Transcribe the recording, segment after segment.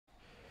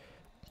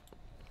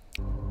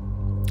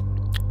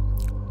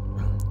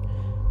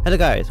Hello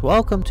guys,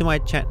 welcome to my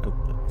channel.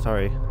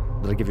 Sorry,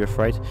 did I give you a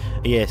fright?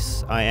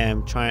 Yes, I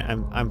am trying.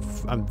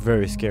 I'm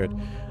very scared.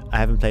 I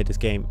haven't played this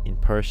game in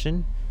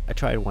person. I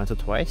tried it once or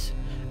twice.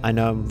 I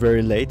know I'm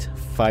very late,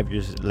 5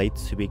 years late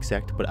to be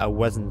exact, but I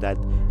wasn't that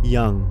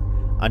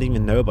young. I didn't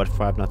even know about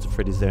Five Nights at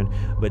Freddy's Zone,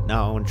 but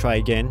now I want to try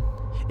again.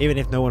 Even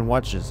if no one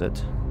watches it,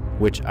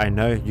 which I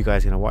know you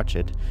guys are gonna watch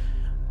it,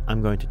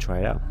 I'm going to try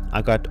it out.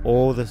 I got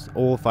all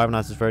Five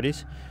Nights at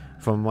Freddy's,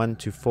 from 1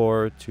 to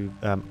 4 to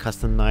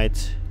custom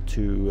night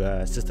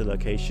to sister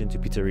location to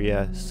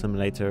pizzeria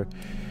simulator.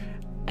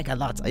 I got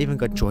lots. I even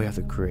got Joy of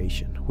the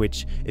Creation,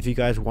 which if you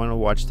guys want to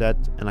watch that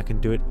and I can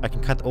do it, I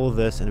can cut all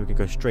this and we can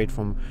go straight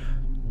from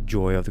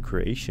Joy of the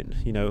Creation.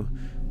 You know,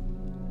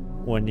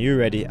 when you're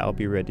ready, I'll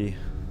be ready.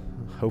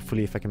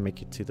 Hopefully if I can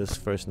make it to this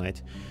first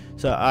night.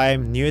 So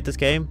I'm new at this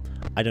game.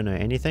 I don't know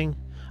anything.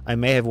 I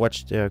may have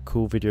watched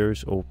cool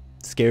videos or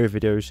scary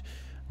videos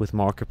with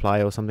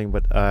Markiplier or something,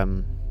 but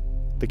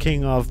the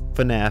king of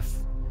FNAF,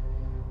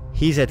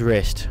 he's at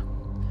rest.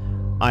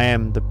 I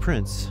am the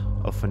prince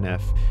of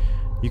FNAF.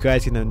 You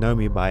guys gonna know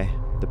me by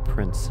the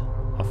prince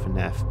of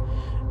FNAF.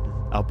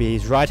 I'll be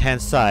his right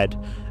hand side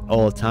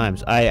all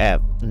times. I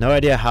have no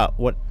idea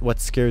what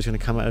scare is gonna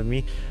come out of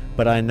me,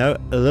 but I know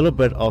a little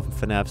bit of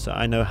FNAF, so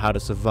I know how to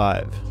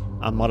survive.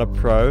 I'm not a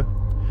pro.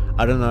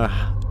 I don't know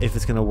if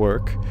it's gonna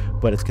work,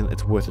 but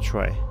it's worth a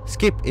try.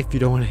 Skip if you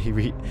don't want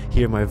to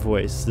hear my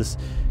voice. Just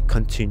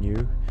continue.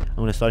 I'm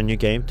gonna start a new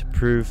game to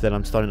prove that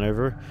I'm starting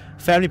over.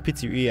 Family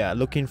pizzeria,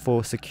 looking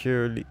for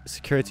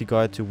security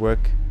guard to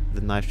work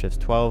the night shifts,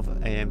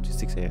 12 a.m. to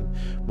 6 a.m.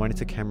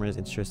 Monitor cameras,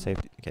 ensure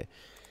safety. Okay.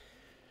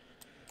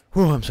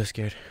 Whew, I'm so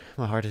scared.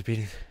 My heart is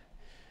beating.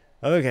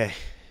 Okay.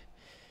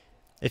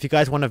 If you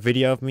guys want a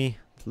video of me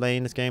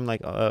playing this game,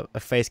 like a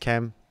face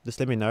cam, just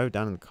let me know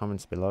down in the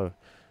comments below.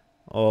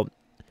 Or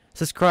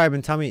subscribe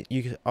and tell me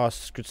you are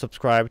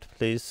subscribed,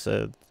 please.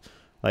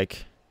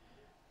 Like,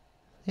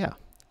 yeah,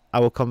 I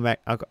will come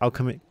back. I'll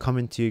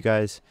comment to you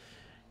guys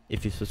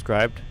if you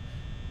subscribed,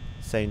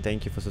 saying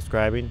thank you for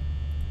subscribing.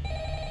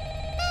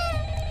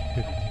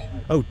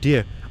 Oh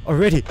dear,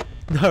 already.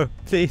 No,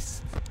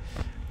 please.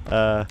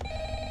 Okay,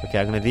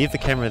 I'm gonna leave the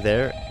camera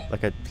there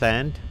like I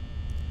planned,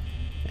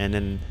 and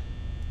then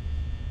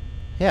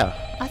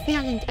yeah, I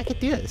think I could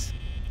do this.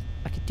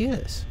 I could do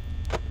this.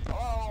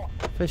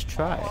 First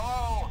try.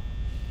 Hello.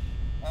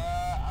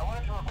 I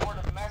wanted to record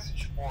a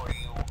message for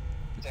you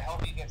to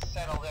help you get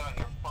settled in on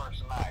your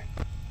first night.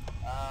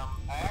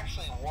 I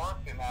actually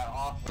worked in that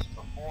office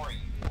before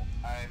you.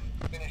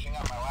 I'm finishing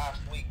up my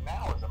last week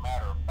now, as a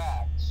matter of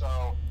fact.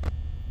 So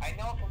I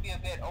know it can be a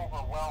bit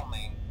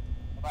overwhelming,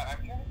 but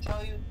I'm here to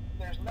tell you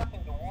there's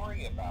nothing to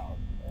worry about.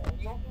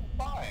 You'll do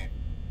fine.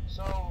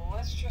 So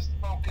let's just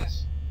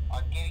focus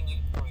on getting you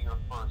through your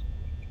first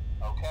week,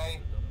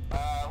 okay?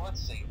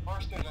 Let's see.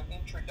 First, there's an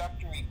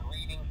introductory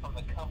greeting from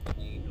the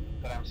company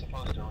that I'm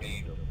supposed to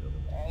read.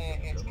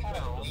 It's kind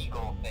of a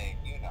legal thing,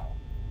 you know.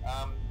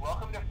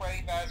 Welcome to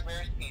Freddy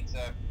Fazbear's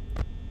Pizza,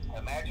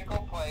 a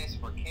magical place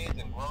for kids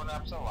and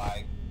grown-ups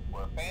alike,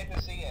 where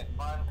fantasy and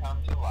fun come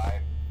to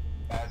life.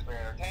 Fazbear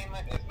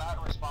Entertainment is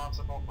not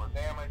responsible for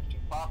damage to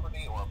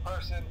property or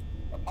person.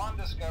 Upon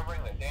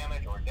discovering that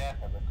damage or death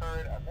has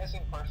occurred, a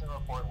missing person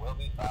report will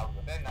be filed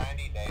within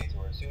 90 days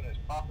or as soon as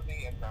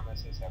property and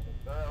premises have been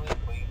thoroughly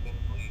cleaned and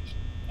bleached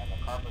and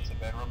the carpets have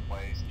been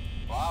replaced.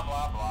 Blah,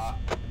 blah, blah.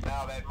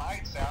 Now, that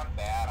might sound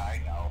bad,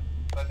 I know,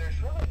 but there's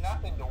really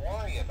nothing to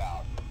worry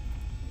about.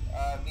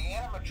 The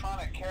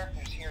animatronic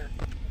characters here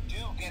do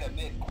get a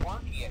bit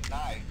quirky at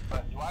night,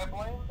 but do I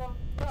blame them?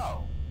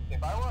 No.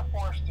 If I were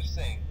forced to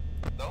sing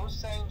those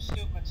same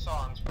stupid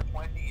songs for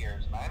 20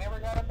 years and I never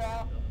got a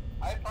bath,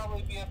 I'd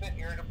probably be a bit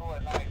irritable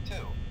at night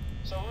too.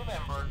 So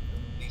remember,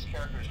 these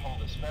characters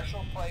hold a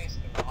special place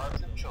in the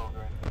hearts of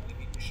children and we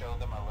need to show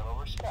them a little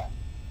respect,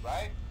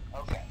 right?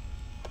 Okay.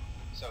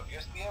 So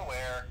just be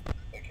aware,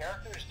 the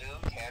characters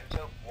do tend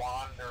to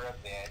wander a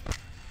bit.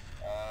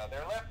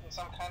 They're left in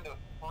some kind of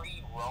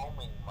free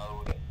roaming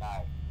mode at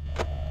night.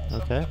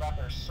 Something about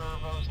their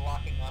servos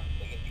locking up if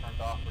they get turned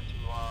off for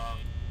too long.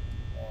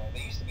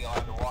 They used to be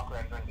allowed to walk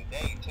around during the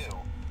day too,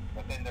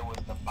 but then there was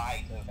the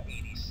bite of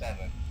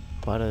 87.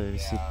 Bite of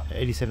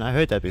 87, I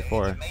heard that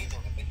before. It's amazing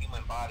that the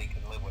human body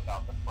can live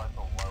without the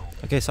frontal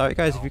lobe. Okay, sorry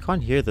guys, if you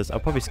can't hear this, I'll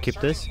probably skip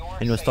this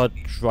and you'll start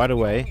right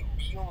away.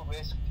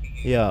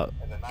 Yeah,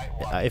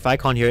 if I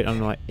can't hear it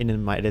on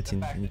in my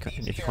editing, and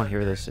if you can't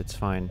hear this, it's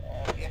fine.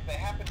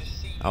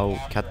 I'll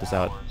cut this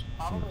out.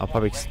 I'll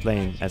probably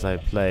explain as I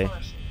play,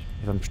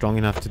 if I'm strong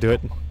enough to do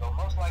it. They'll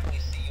most likely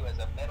see you as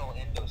a metal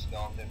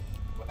endoskeleton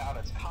without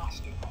its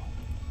costume on.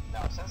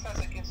 Now, since that's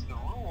against the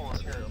rules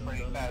here at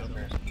Freddy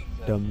Fazbear's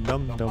Pizza, Dum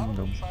dum they'll dum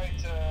probably dum. try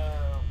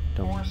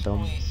to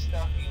forcefully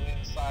stuff you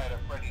inside a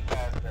Freddy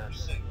Fazbear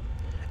suit.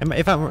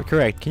 If I'm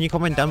correct, can you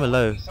comment down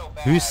below?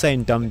 Who's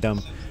saying dum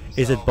dum?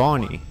 Is it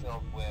Barney?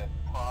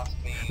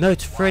 No,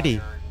 it's Freddy.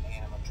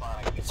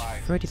 It's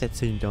Freddy that's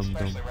saying dum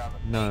dum.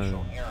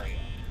 No.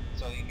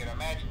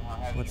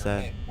 What's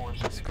that?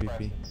 That's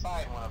creepy.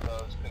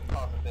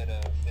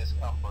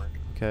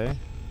 Okay.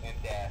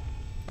 And death.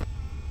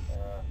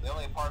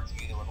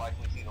 of you that would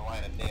likely see the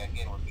light of day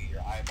again would be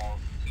your eyeballs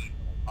and teeth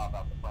when they pop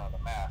out the front of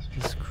the mask.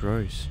 That's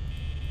gross.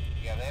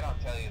 Yeah, they don't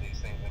tell you these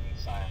things when you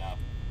sign up.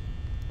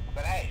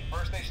 But hey,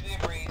 First Nation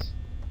agrees.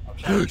 I'll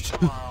check you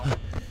tomorrow.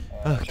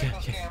 Check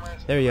those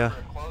cameras. There you are.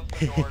 Close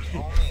the doors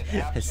only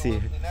if I see you.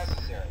 absolutely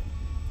necessary.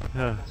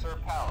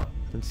 Conserve power.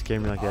 Don't scare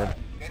me like that. Alright,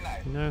 good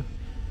night. No.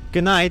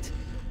 Good night.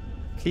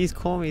 Please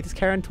call me. Just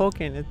carry on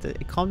talking.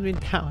 It calms me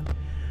down.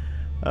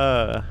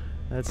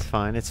 That's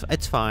fine.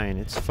 It's fine.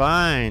 It's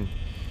fine.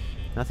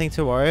 Nothing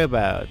to worry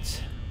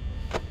about.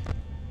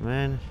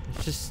 Man,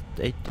 it's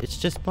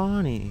just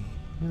Barney.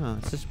 Yeah,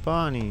 it's just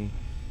Barney.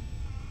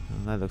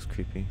 Oh, that looks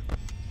creepy.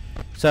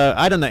 So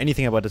I don't know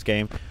anything about this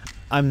game.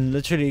 I'm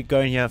literally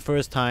going here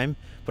first time,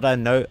 but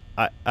I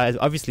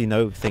obviously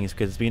know things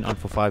because it's been on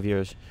for 5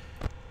 years.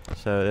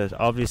 So there's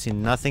obviously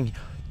nothing.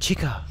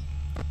 Chica,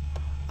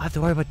 I have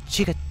to worry about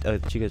Chica. Oh,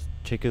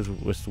 Chica's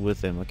was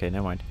with them. Okay,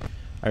 never mind.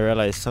 I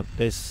realized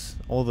there's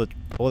all the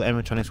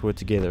animatronics were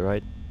together,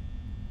 right?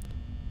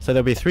 So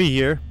there'll be 3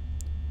 here,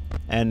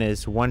 and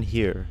there's 1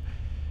 here.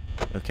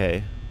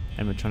 Okay,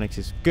 animatronics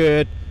is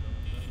good.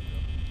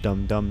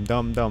 Dum dum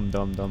dum dum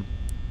dum dum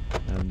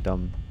dum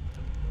dum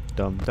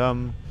dum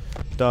dum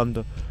dum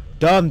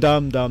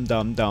dum dum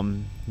dum dum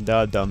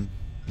dum dum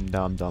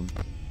dum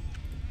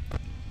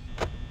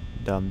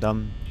dum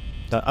dum.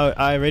 Oh,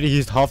 I already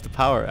used half the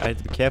power. I have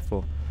to be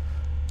careful.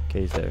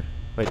 Okay, he's there.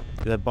 Wait,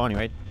 is that Bonnie,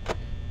 right?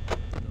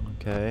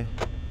 Okay.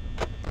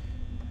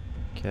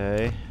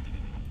 Okay.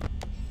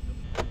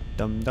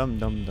 Dum dum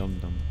dum dum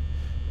dum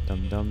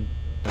dum dum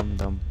dum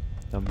dum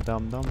dum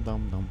dum dum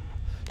dum dum.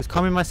 Just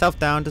calming myself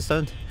down. Just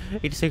don't.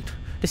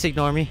 Just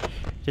ignore me.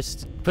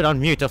 Just put on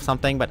mute or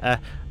something. But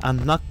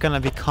I'm not gonna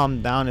be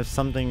calmed down if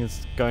something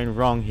is going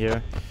wrong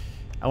here.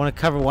 I want to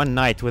cover one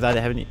night without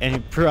having any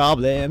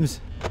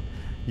problems.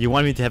 You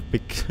want me to have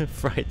big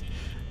fright,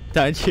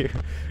 don't you?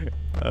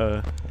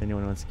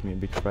 Anyone wants to give me a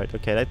big fright?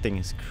 Okay, that thing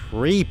is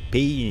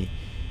creepy.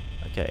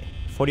 Okay,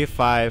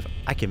 45.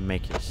 I can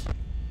make this.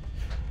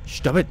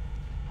 Stop it!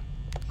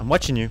 I'm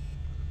watching you.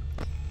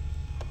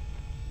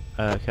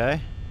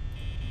 Okay.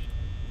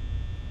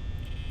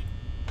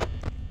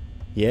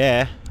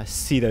 Yeah, I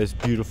see those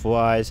beautiful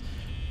eyes,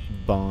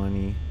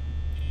 Barney.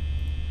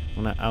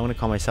 I wanna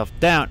calm myself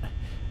down.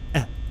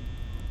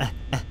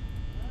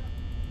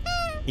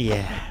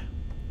 Yeah.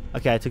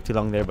 Okay, I took too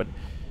long there, but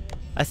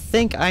I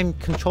think I'm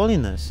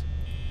controlling this.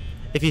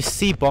 If you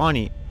see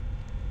Barney,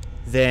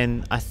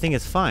 then I think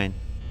it's fine.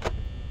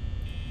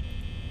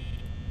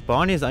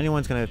 Barney is the only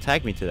one who's going to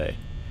attack me today.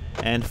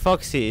 And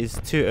Foxy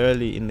is too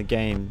early in the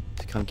game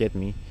to come get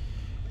me.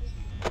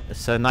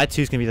 So night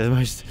 2 is going to be the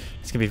most...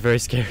 It's going to be very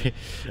scary.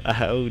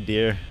 Oh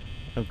dear.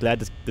 I'm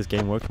glad this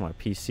game works on my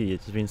PC.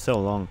 It's been so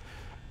long.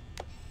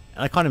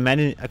 I can't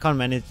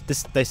manage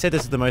this. They said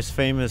this is the most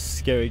famous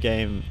scary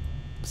game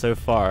so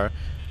far.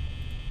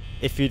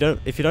 If you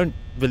don't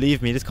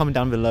believe me, just comment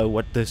down below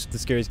what the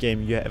scariest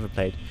game you ever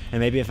played, and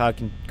maybe if I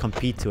can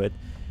compete to it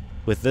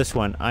with this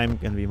one, I'm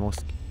gonna be more.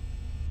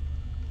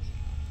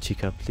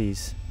 Chica,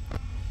 please.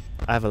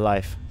 I have a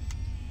life.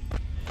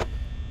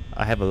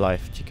 I have a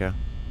life, Chica.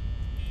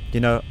 You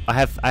know, I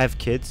have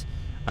kids.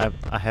 I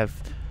have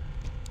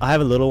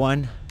a little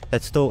one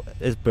that still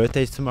his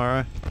birthday's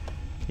tomorrow.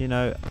 You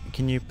know,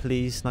 can you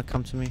please not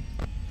come to me?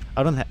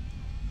 I don't have.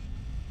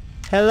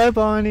 Hello,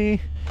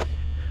 Barney.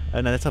 Oh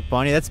no, that's not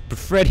Barney. That's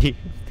Freddy.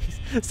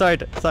 sorry,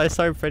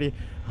 Freddy.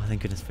 Oh,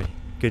 thank goodness, Freddy.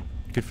 Good,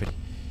 Freddy.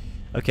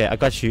 Okay, I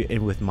got you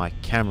in with my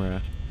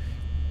camera.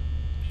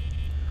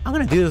 I'm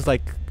gonna do this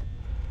like.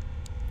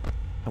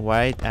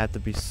 Why I have to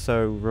be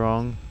so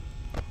wrong?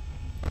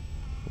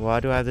 Why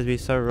do I have to be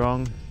so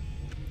wrong?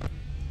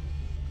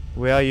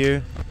 Where are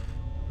you?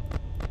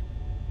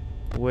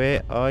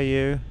 Where are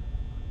you?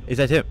 Is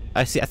that him?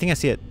 I think I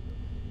see it.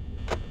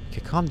 Okay,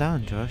 calm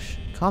down, Josh.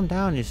 Calm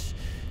down. Just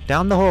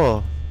down the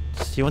hall.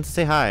 She wants to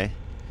say hi.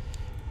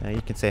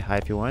 You can say hi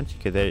if you want.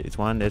 Okay, there's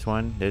one. There's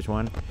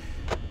one.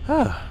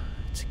 Oh,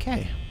 it's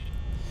okay.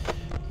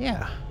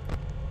 Yeah.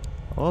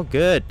 All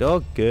good,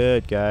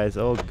 guys.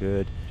 All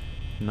good.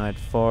 Night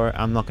 4.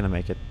 I'm not gonna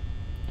make it.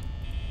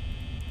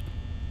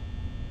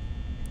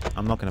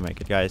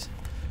 Guys.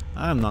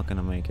 I'm not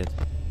gonna make it.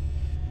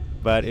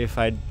 But if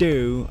I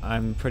do,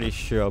 I'm pretty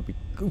sure I'll be.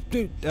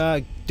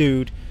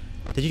 Dude,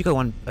 did you go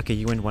one? Okay,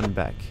 you went one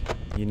back.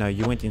 You know,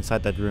 you went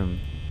inside that room.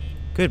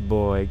 Good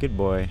boy.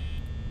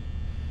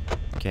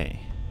 Okay.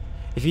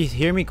 If you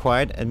hear me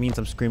quiet, it means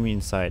I'm screaming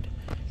inside,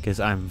 because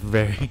I'm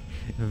very,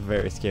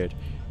 very scared.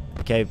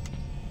 Okay.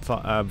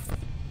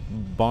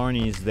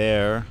 Barney's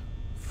there.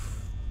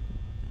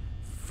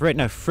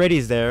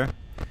 Freddy's there.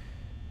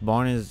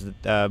 Barney's.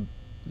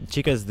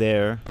 Chica's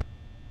there.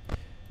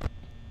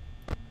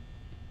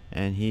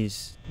 And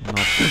he's not.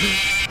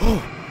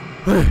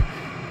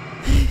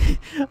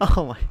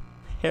 Oh, my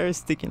hair is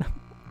sticking up.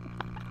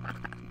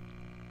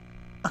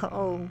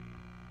 Oh.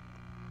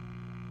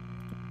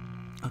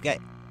 Okay.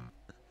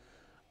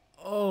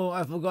 Oh,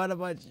 I forgot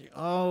about you.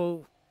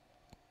 Oh,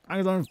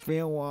 I don't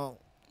feel well.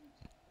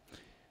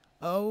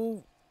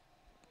 Oh.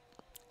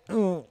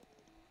 Oh.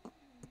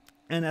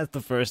 And that's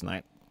the first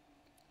night.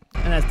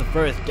 And that's the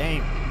first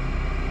game.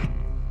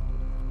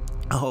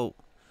 Oh.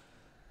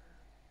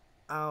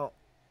 Ow.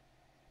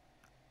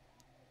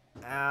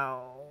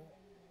 Ow.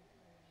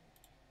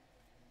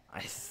 I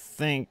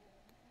think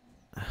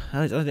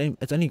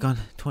it's only gone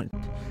 10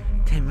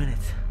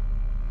 minutes.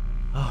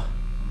 Oh.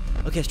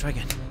 Okay, let's try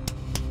again.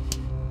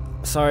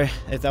 Sorry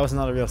if that was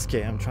not a real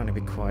scare. I'm trying to be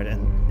quiet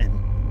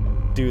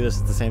and do this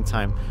at the same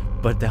time.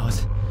 But that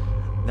was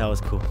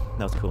cool.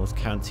 That was cool. Let's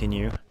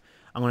continue.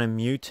 I'm gonna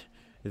mute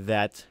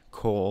that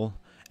call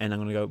and I'm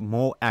gonna go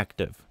more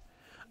active.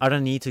 I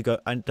don't need to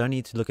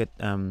look at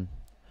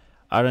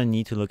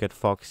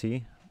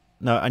Foxy.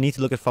 No, I need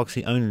to look at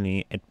Foxy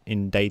only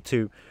in day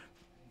 2.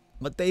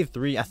 But day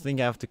 3, I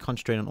think I have to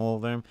concentrate on all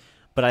of them.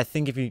 But I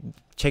think if you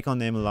check on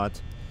them a lot,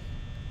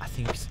 I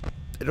think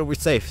it'll be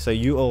safe. So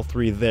you all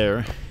 3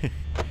 there.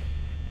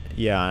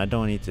 Yeah, I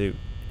don't need to.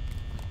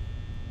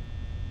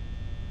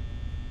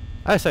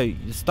 Oh, so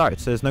it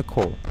starts. So there's no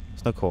call.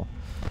 There's no call.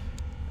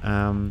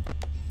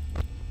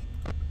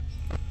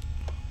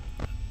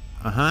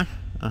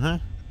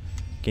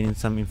 Getting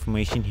some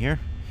information here.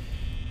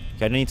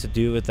 Okay, I don't need to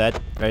do with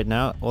that right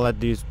now. All I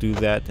do is do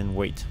that and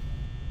wait.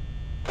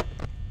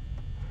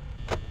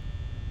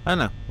 I don't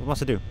know. What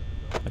must I do?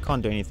 I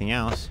can't do anything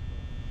else.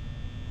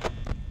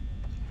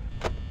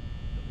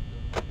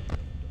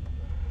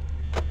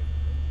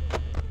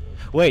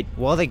 Wait,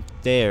 while they're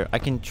there, I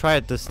can try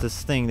this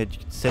thing that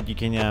you said you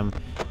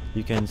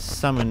can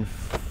summon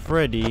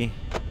Freddy,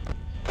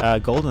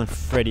 Golden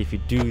Freddy if you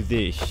do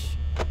this.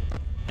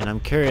 And I'm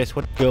curious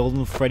what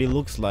Golden Freddy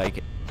looks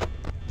like.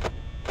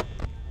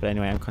 But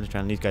anyway, I'm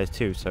concentrating on these guys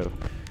too, so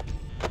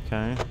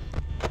okay.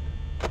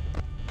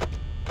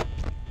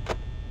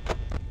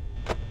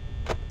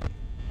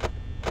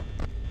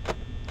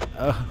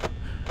 Oh,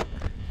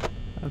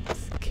 I'm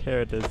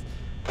scared as.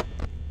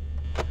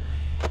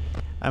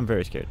 I'm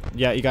very scared.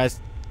 Yeah, you guys,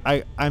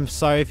 I'm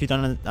sorry if you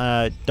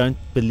don't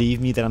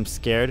believe me that I'm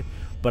scared,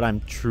 but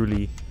I'm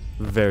truly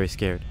very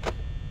scared.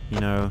 You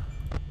know,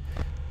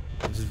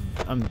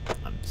 I'm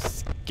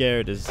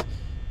scared as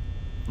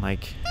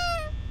like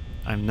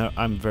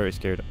I'm very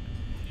scared.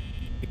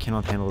 I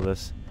cannot handle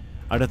this.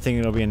 I don't think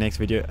it'll be a next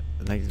video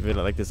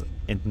like this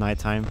in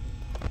nighttime.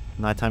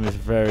 Nighttime is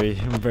very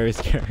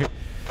scary.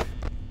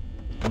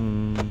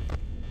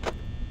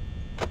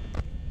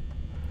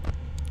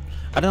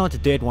 I don't know what to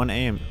do at 1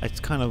 AM. It's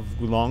kind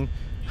of long.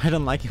 I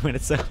don't like it when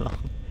it's so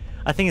long.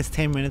 I think it's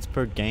 10 minutes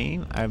per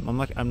game. I'm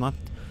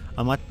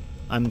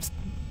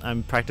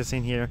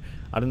practicing here.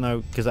 I don't know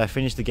because I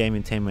finished the game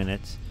in 10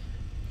 minutes.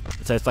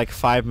 So it's like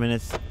 5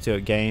 minutes to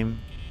a game,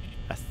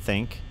 I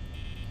think.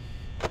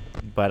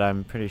 But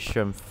I'm pretty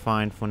sure I'm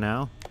fine for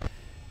now.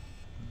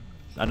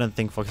 I don't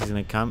think Foxy's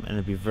gonna come, and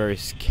it'd be very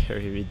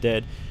scary if he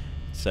did.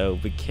 So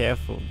be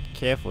careful,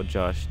 careful,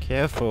 Josh,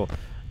 careful.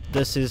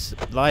 This is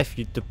life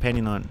you're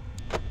depending on.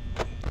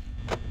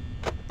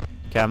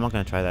 Okay, I'm not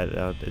gonna try that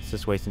out. It's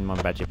just wasting my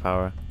battery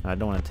power. I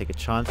don't want to take a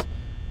chance.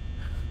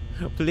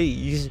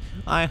 Please,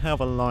 I have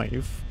a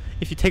life.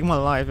 If you take my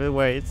life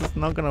away, it's just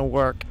not gonna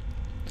work.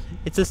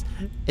 It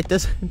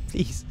doesn't.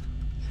 Please,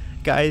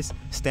 guys,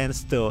 stand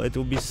still. It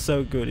will be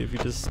so good if you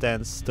just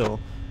stand still.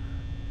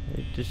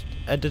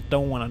 I just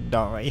don't want to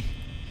die.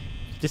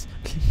 Just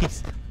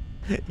please.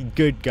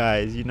 Good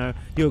guys, you know,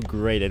 you're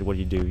great at what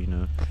you do. You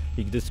know,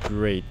 you're just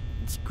great.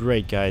 It's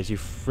great, guys. You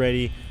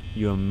Freddy,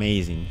 you're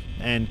amazing.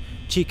 And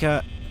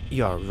Chica,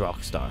 you're a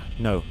rock star.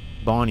 No,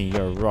 Bonnie,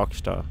 you're a rock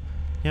star.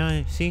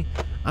 Yeah, see,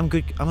 I'm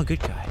good. I'm a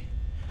good guy.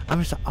 I'm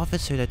just an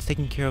officer that's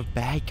taking care of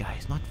bad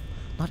guys, not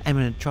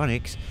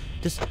animatronics.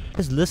 Just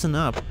listen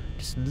up.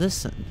 Just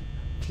listen,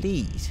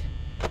 please.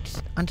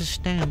 Just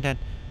understand that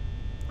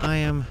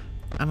I'm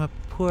a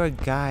poor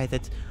guy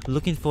that's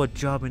looking for a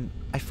job, and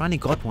I finally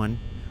got one.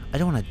 I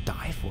don't want to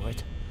die for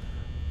it.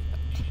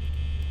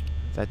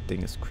 That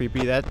thing is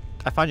creepy. I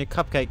found your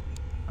cupcake.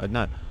 Oh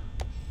no,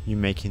 you're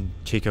making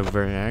Chica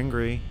very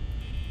angry.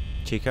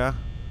 Chica,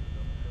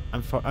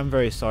 I'm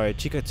very sorry.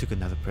 Chica took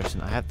another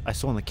person. I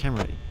saw on the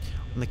camera.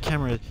 On the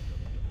camera.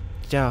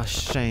 Yeah,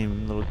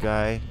 shame, little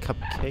guy.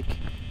 Cupcake.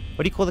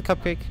 What do you call the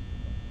cupcake?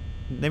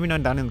 Let me know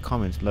down in the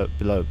comments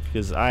below,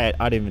 because I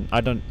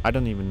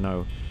don't even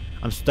know.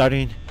 I'm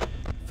starting.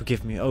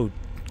 Forgive me. Oh,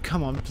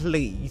 come on,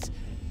 please.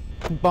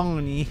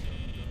 Bonnie,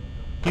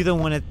 you don't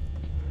want it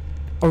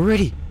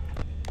already.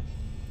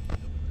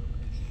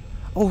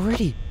 Oh,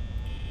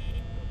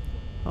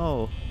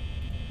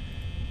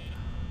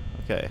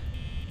 okay.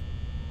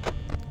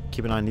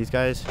 Keep an eye on these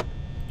guys.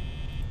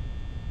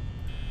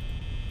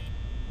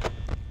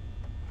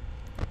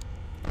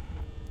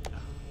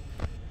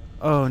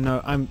 Oh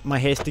no, my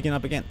hair's sticking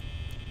up again.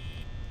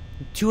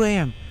 2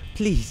 AM,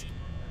 please.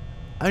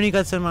 I only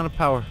got some amount of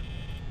power.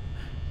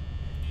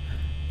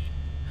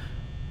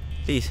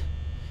 Please.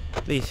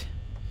 Please.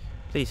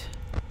 Please.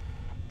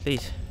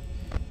 Please.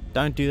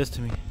 Don't do this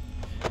to me.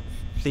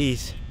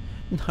 Please.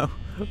 No.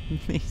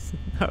 Please.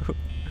 No.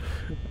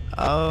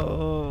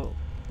 Oh.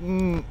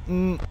 No.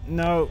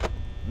 No.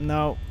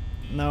 No.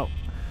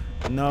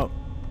 No. No.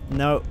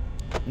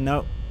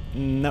 No.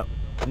 No.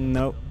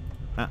 No.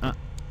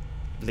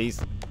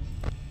 Please.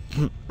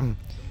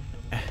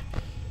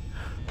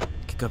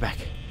 Go back.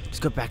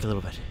 Just go back a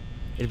little bit.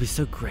 It'd be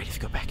so great if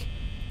you go back.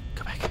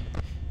 Go back.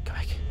 Go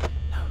back.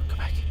 No, go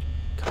back.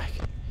 Go back.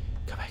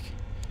 Go back.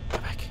 Go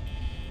back.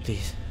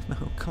 Please. No,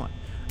 come on.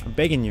 I'm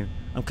begging you.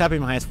 I'm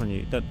clapping my hands for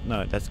you.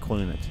 No, that's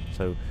calling it.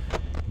 So,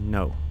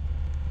 no.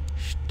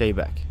 Stay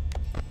back.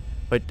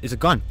 Wait, is it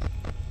gone?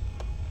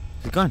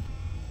 Is it gone?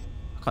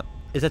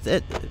 Is that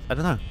it? I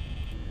don't know.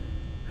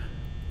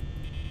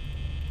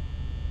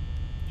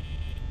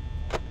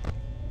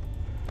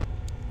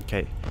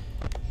 Okay.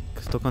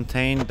 Still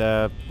contained.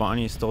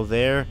 Bonnie is still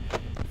there.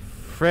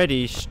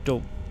 Freddy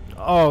still.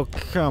 Oh,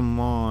 come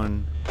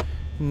on.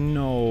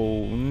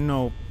 No,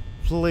 no,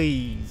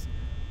 please.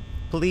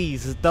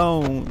 Please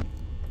don't.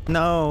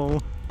 No.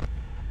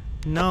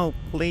 No,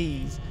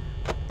 please.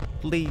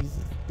 Please.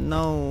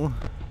 No.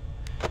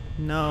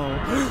 No.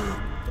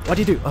 What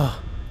do you do?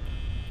 Oh.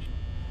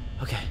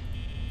 Okay.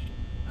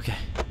 Okay.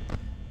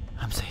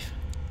 I'm safe.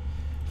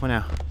 For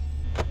now.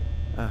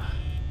 Okay.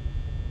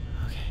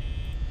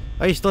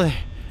 Are you still there?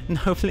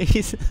 No,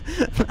 please.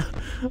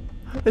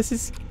 This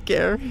is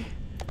scary.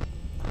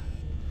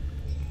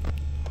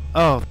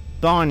 Oh,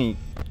 Bonnie.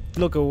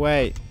 Look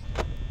away.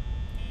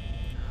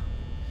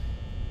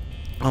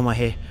 Oh, my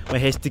hair. My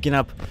hair's sticking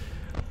up.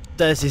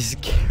 This is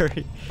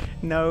scary.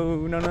 No,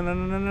 no, no, no,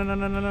 no, no, no,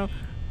 no, no, no.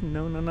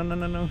 No, no, no, no,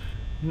 no, no.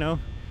 No.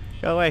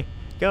 Go away.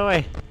 Go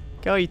away.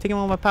 Go, you're taking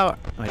all my power.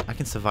 Wait, I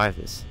can survive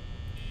this.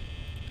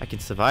 I can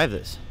survive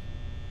this.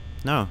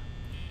 No.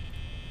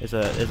 It's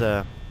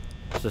a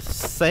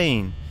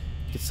saying.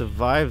 You can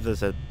survive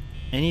this at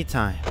any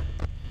time.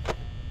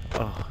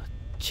 Oh,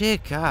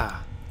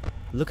 chica.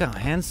 Look how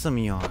handsome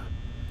you are.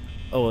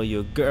 Oh,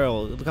 you're a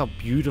girl. Look how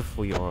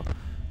beautiful you are.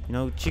 You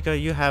know, chica,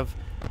 you have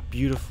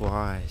beautiful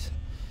eyes.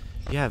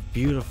 You have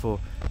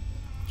beautiful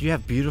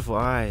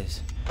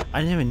eyes.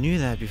 I never knew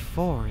that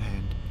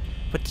beforehand.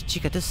 But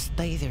chica, just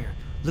stay there.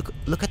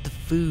 Look at the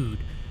food.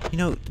 You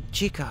know,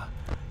 chica,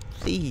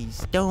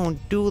 please don't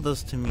do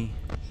this to me.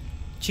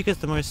 Chica's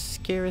the most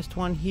scariest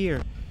one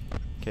here.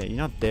 Okay, you're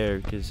not there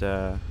because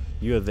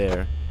you're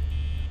there.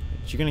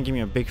 You're gonna give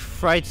me a big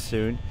fright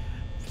soon.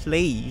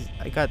 Please,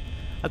 I got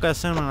a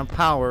certain amount of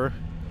power,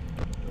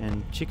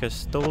 and Chica's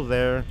still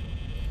there,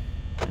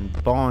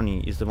 and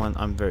Bonnie is the one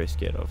I'm very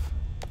scared of.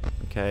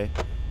 Okay,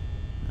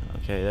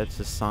 okay, that's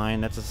a sign.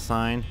 That's a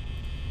sign.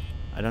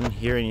 I don't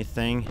hear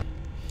anything.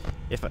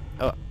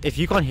 If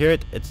you can't hear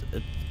it,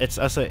 it's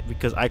also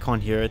because I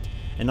can't hear it,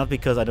 and not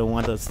because I don't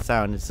want the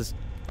sound. It's just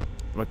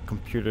my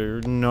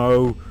computer.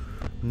 No,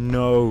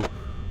 no,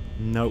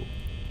 no,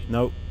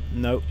 no,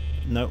 no,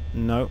 no,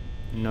 no,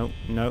 no,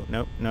 no,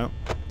 no, no.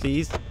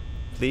 Please,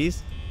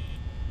 please,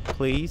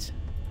 please,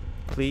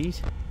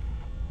 please.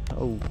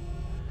 Oh,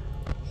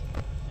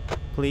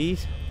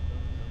 please,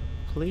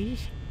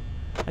 please.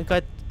 I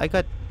got.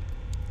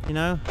 You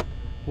know,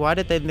 why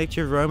did they let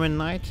you roam at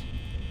night?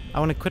 I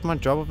want to quit my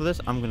job over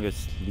this. I'm gonna go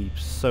sleep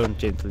so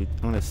gently.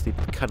 I'm gonna sleep,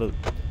 cuddle.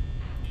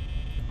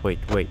 Wait.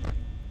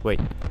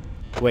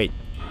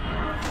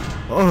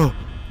 Oh,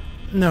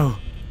 no.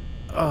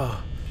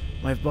 Oh,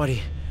 my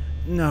body.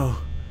 No.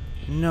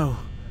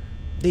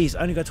 Please,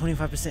 I only got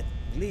 25%.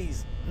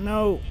 Please,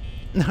 no.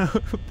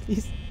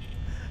 Please,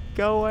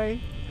 go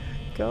away.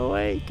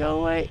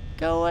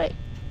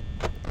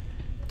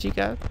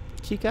 Chica,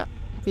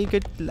 be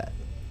good.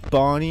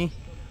 Bonnie,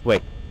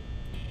 wait.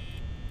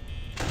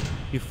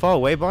 You far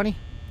away, Bonnie?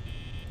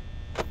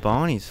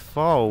 Bonnie's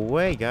far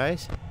away,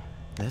 guys.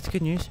 That's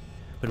good news.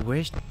 But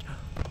where's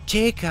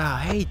Chica?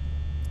 Hey,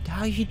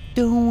 how you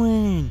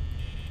doing?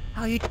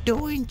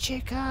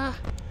 Chica?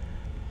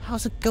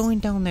 How's it going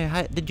down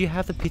there? Did you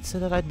have the pizza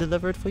that I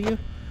delivered for you?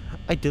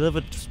 I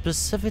delivered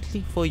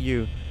specifically for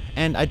you.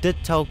 And I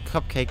did tell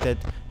Cupcake that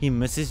he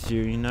misses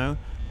you, you know?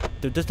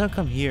 Just don't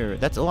come here.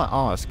 That's all I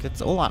ask.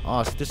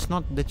 Just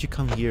not that you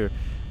come here.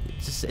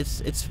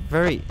 It's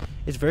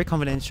very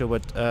confidential,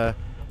 but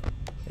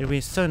it'd be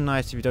so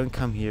nice if you don't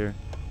come here.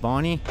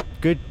 Bonnie,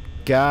 good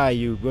guy.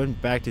 You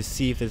went back to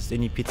see if there's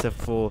any pizza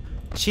for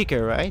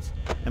Chica, right?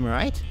 Am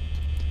I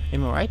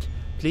right?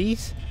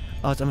 Please?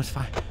 Oh, it's almost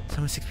 5. It's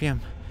almost 6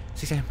 p.m.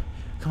 6 a.m.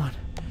 Come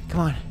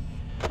on.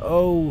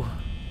 Oh,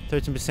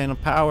 13%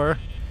 of power.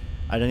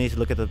 I don't need to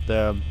look at the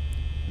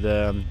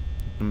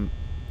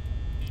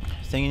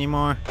thing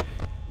anymore.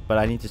 But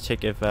I need to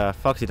check if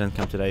Foxy doesn't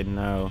come today.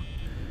 No.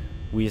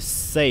 We're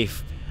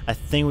safe. I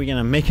think we're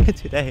gonna make it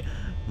today.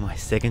 My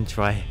second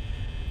try.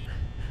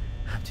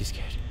 I'm too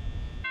scared.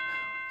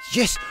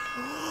 Yes!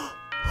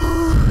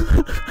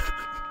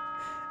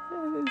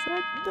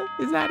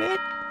 Is that it?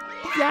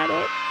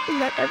 Is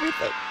that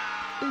everything?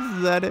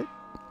 Is that it?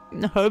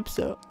 I hope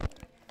so.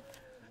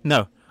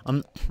 No,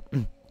 I'm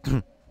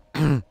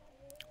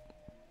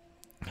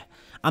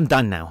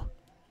done now.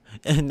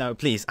 No,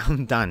 please,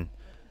 I'm done.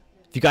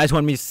 If you guys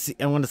want me to see,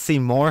 I want to see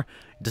more,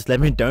 just let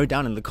me know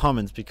down in the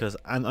comments, because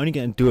I'm only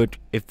gonna do it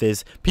if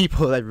there's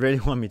people that really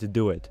want me to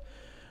do it.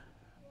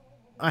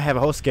 I have a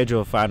whole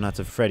schedule of Five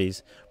Nights at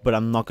Freddy's, but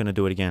I'm not gonna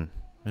do it again.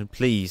 And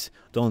please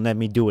don't let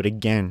me do it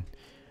again.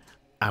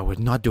 I would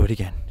not do it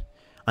again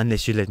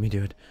unless you let me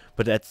do it.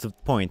 But that's the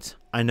point.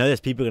 I know there's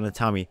people gonna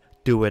tell me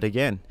do it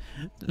again.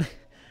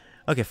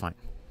 Okay, fine.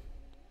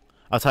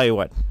 I'll tell you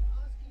what.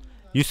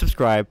 You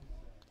subscribe.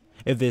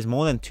 If there's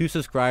more than 2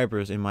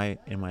 subscribers in my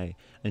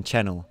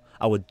channel,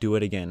 I would do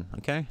it again.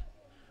 Okay.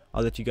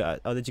 I'll let you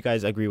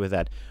guys agree with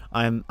that.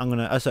 I'm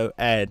gonna also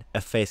add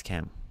a face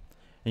cam,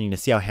 and you can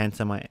see how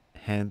handsome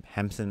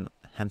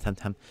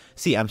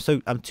See, I'm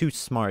too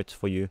smart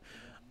for you.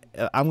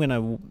 I'm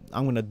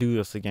gonna do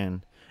this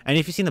again. And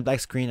if you see the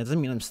black screen, it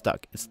doesn't mean I'm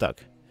stuck. It's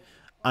stuck.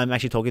 I'm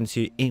actually talking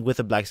to you with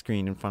a black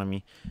screen in front of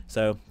me.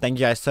 So thank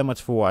you guys so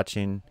much for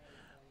watching.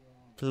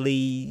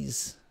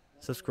 Please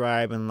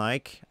subscribe and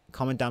like.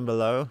 Comment down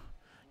below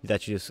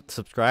that you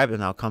subscribe,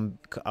 and I'll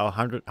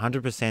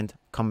 100%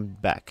 come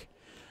back.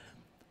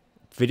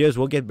 Videos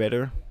will get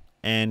better,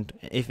 and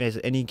if there's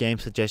any game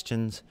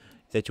suggestions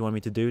that you want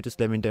me to do, just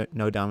let me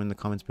know down in the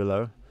comments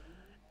below.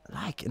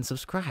 Like and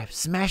subscribe.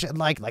 Smash it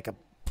like a,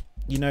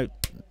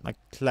 like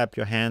clap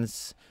your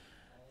hands.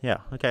 Yeah,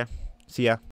 okay. See ya.